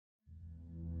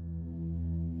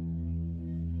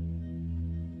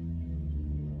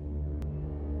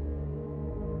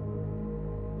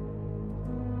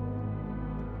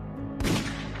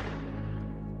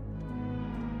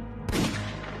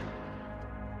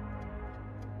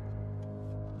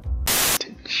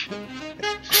A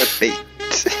bait.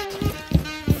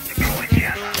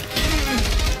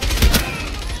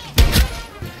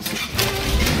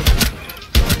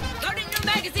 Loading new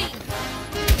magazine.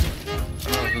 I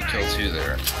don't know who killed who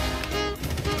there,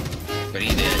 but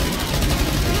he did.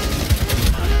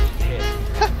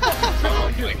 Oh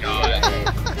my god.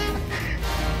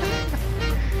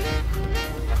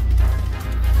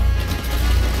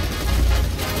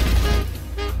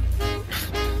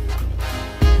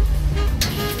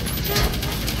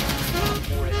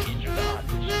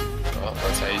 Well,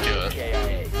 that's how you do it.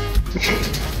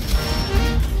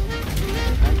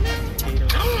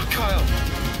 Kyle!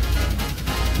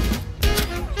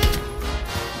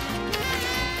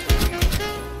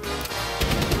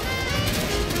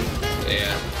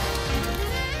 Yeah.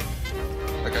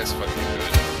 That guy's fucking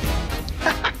good.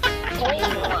 Oh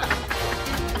my!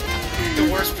 The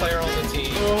worst player on the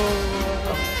team.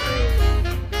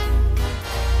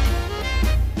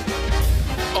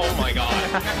 Oh my god.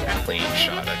 Clean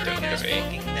shot at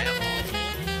WWE.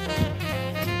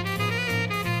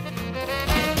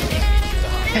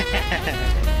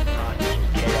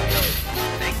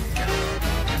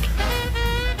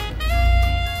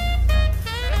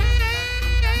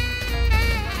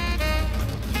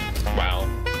 Wow.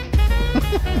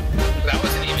 That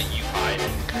wasn't even you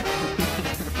hiding.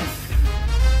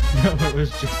 No, it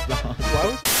was just the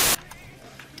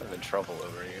I'm in trouble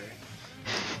over here.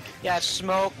 Yeah,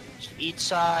 smoke, each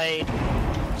side,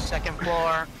 second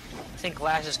floor. I think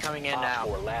glass is coming in now.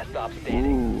 Ooh.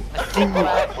 I think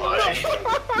glass.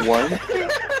 One.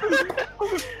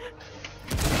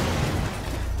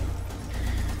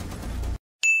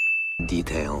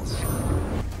 Details.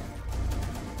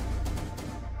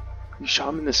 You shot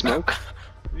him in the smoke?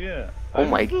 Yeah. Oh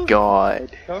my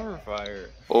god. Cover fire.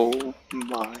 Oh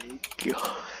my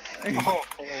god. Oh,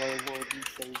 Lord, you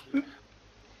saved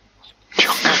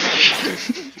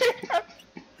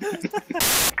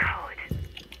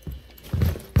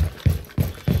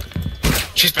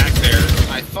She's back there.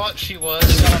 I thought she was.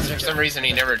 For some reason,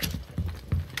 he never.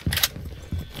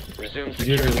 Resume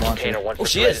Usually securing the launch it. container once Oh, the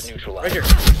she threat is. neutralized. Right here.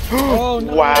 Oh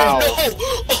no! Wow.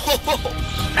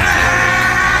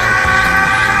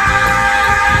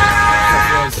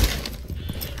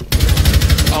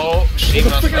 Oh, she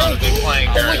must not be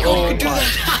playing very well.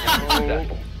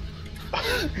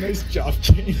 Nice job,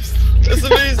 James. That's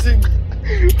amazing.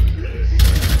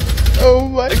 Oh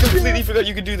my I completely forgot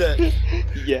you could do that.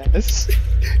 Yes.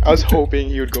 I was hoping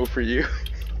he would go for you.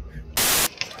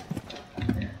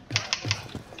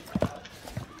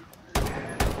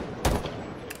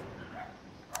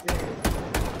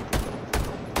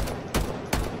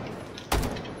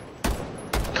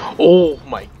 Oh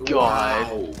my god.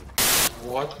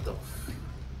 What the?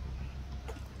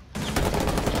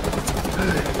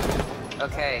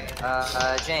 Okay,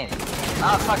 James.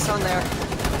 Ah, fuck, someone there.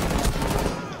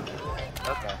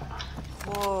 Okay.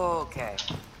 Okay.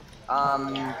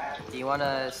 Do you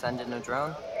wanna send in a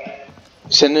drone?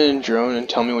 Send in a drone and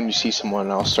tell me when you see someone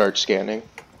and I'll start scanning.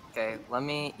 Okay, let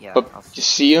me, yeah. But you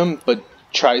see them, but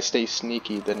try to stay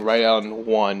sneaky. Then right on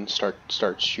one, start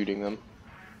shooting them.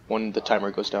 When the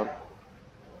timer goes down.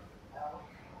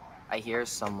 I hear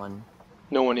someone.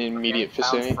 No one in immediate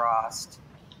Found vicinity. Frost.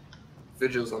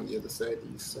 Vigil's on the other side,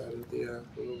 the east side of the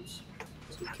rooms.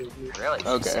 So he killed you. Really? She's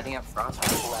Okay. setting up Frost.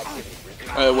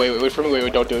 Wait for me.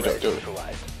 Wait, don't do it. Don't do it.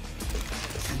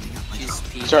 She's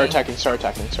peeking. Start attacking. There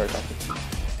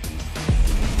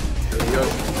we go.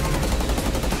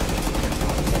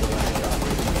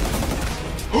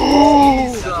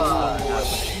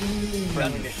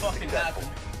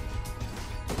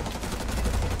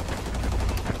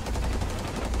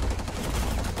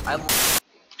 I'm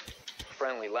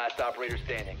Friendly, last operator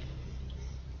standing.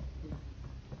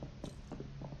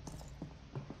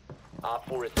 Op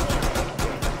 4 is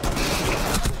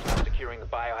securing the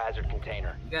biohazard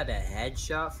container. You got a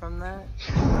headshot from that?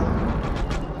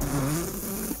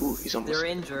 Ooh, he's almost. They're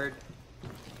injured.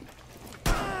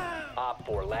 Op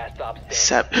 4, last op standing.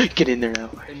 Sep, get in there now.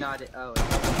 They're not. Oh.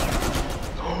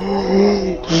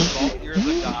 You're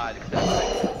the god.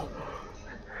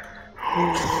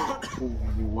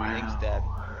 Wow. Thanks, Dad.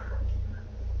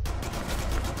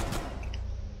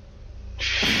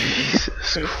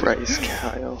 Jesus Christ,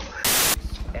 Kyle.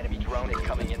 Enemy drone is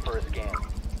coming in for a scan.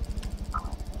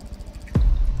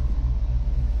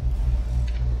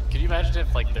 Could you imagine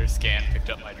if, like, their scan picked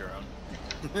up my drone?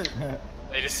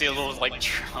 They just see a little, like,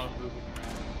 drone moving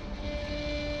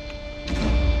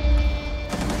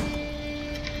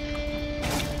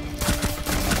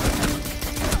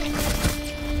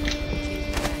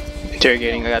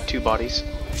Interrogating, I got 2 bodies.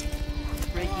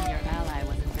 Breaking your ally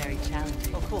wasn't very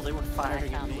challenging. cool. They were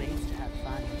firing at me.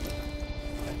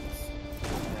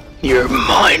 You're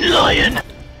mine, lion.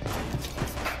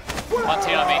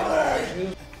 Monty on me.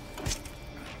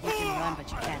 You can run,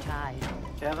 but you can't hide.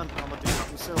 Kevin, I'm gonna do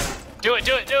something silly. Do it,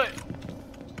 do it, do it!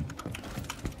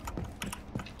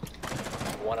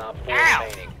 One op 4 Ow!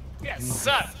 remaining. Yes,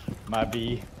 son! My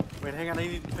B. Wait, hang on. I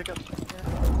need to pick up.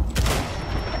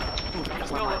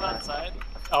 There's no one outside.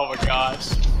 Oh my gosh.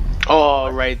 Oh,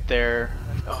 right there.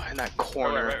 Oh, in that Where,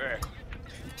 corner.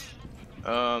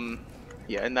 where?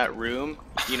 Yeah, in that room.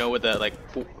 You know, with that like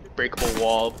breakable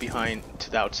wall behind to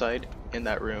the outside. In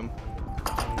that room.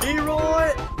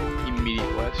 Leroy!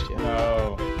 Immediate west. Yeah.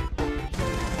 No.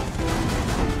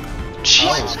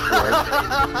 Jesus Christ.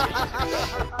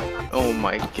 Oh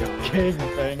my god. King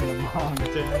banging the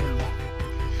mountain.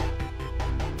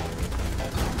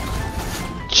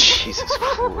 Jesus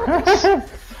Christ.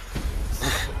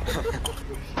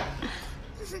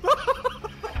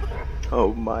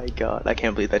 Oh my god. I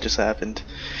can't believe that just happened.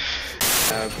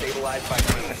 Stabilized by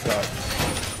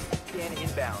Scan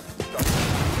inbound.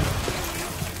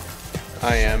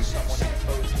 I am. Someone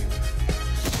exposed you.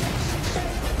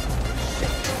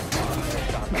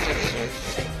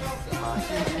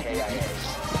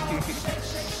 KIA.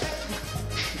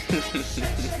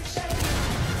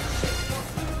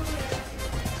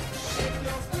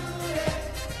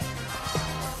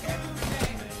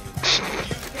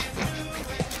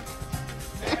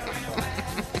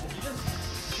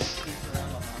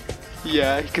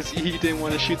 Yeah, because he didn't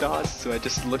want to shoot the hostage, so I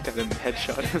just looked at him and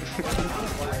headshot him.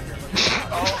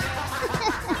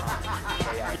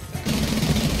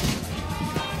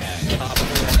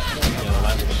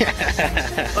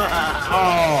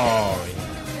 Oh.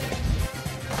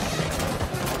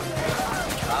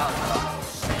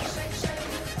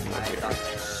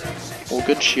 Well,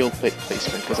 good shield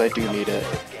placement, because I do need it.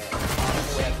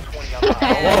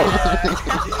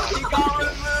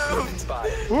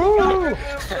 Woo!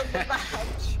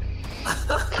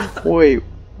 Wait.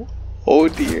 Oh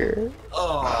dear.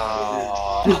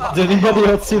 Did anybody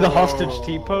else see the hostage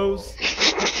T-pose?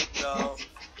 No.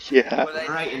 Yeah. What I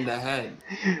Right in the head.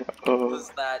 Oh. was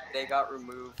that they got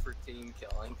removed for team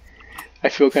killing. I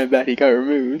feel kind of bad he got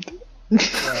removed.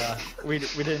 Yeah, we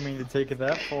didn't mean to take it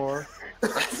that far.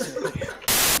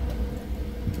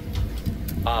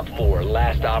 Op 4,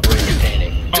 last operator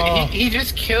remaining. He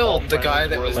just killed the guy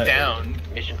that was down.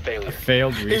 Mission failure.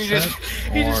 Failed reset.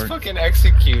 He just fucking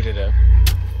executed him.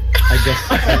 I guess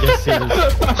he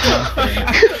was confident.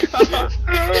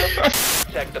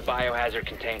 Protect the biohazard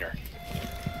container.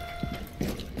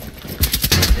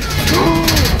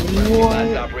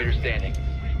 Last operator standing.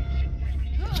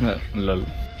 Lol.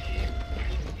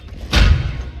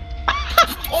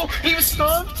 Oh, he was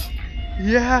stumped?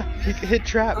 Yeah, he hit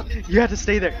trap. You have to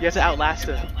stay there. You have to outlast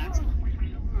him.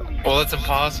 Well, that's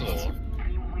impossible.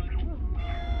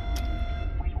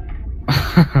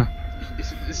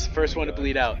 This is the first one to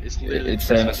bleed out. It's literally It's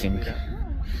the first one to anything.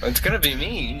 bleed out. It's gonna be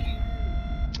me.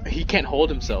 He can't hold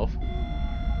himself.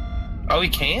 Oh, he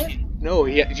can't? No,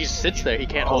 he just sits there. He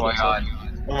can't Oh hold my himself. god.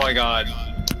 Oh my god.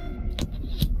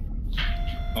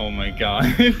 Oh my god.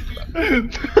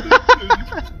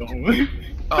 Oh my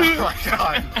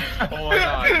god. Oh my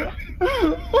god.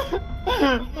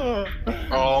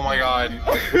 Oh my god.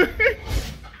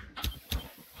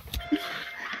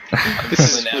 This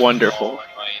is wonderful.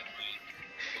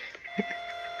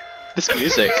 This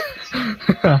music.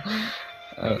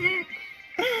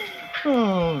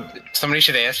 Somebody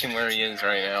should ask him where he is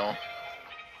right now.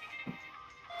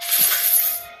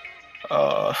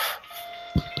 Oh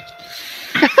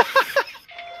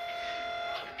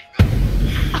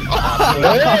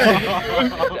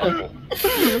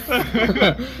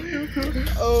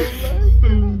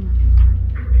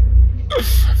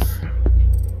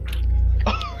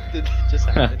did that just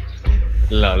happen?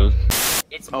 Lol.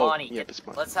 It's Oh, Monty. yep, it's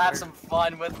Monty. Let's have some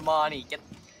fun with Monty. Get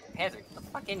Panther, get the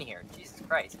fuck in here. Jesus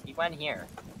Christ. He went here.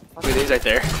 Wait, he's right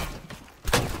there.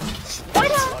 Are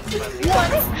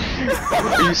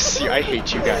you serious? I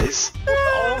hate you guys.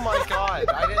 Oh my god.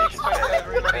 I didn't expect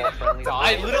everybody to die.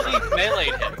 I literally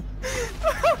meleeed him.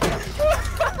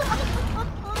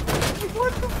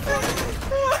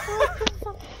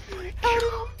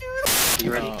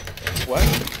 You ready? What?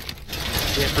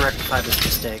 We have to rectify this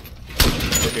mistake.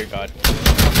 Oh dear God.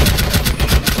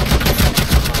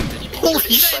 Holy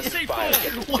shit!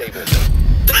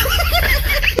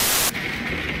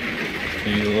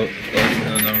 You look at the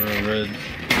number of red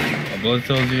blood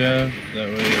cells you have, that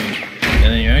way, and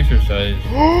then you exercise.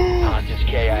 Hostage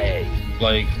KIA.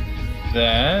 Like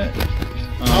that.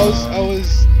 I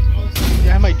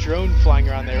had my drone flying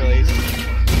around there, lazy.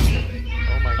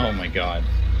 Oh my God. Oh my god.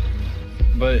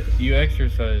 But you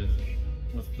exercise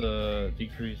with the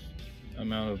decreased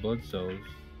amount of blood cells.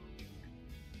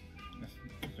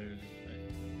 There's